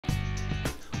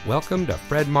Welcome to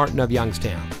Fred Martin of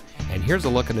Youngstown, and here's a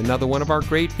look at another one of our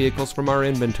great vehicles from our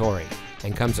inventory,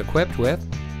 and comes equipped with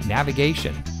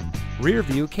navigation, rear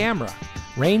view camera,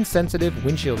 rain sensitive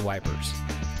windshield wipers,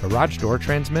 garage door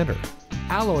transmitter,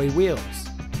 alloy wheels,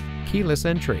 keyless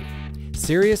entry,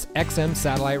 Sirius XM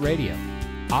satellite radio,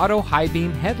 auto high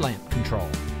beam headlamp control,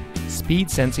 speed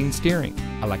sensing steering,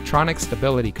 electronic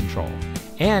stability control,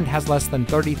 and has less than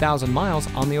 30,000 miles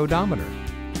on the odometer.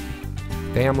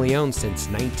 Family owned since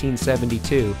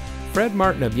 1972, Fred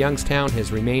Martin of Youngstown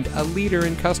has remained a leader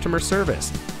in customer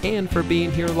service and for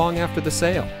being here long after the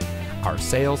sale. Our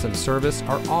sales and service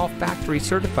are all factory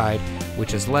certified,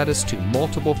 which has led us to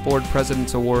multiple Ford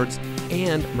President's Awards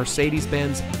and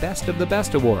Mercedes-Benz Best of the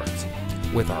Best Awards.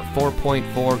 With our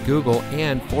 4.4 Google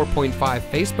and 4.5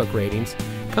 Facebook ratings,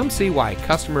 come see why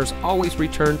customers always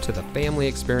return to the family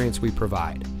experience we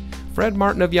provide. Fred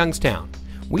Martin of Youngstown.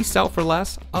 We sell for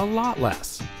less, a lot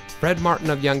less. Fred Martin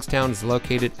of Youngstown is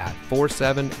located at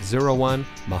 4701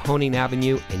 Mahoning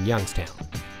Avenue in Youngstown.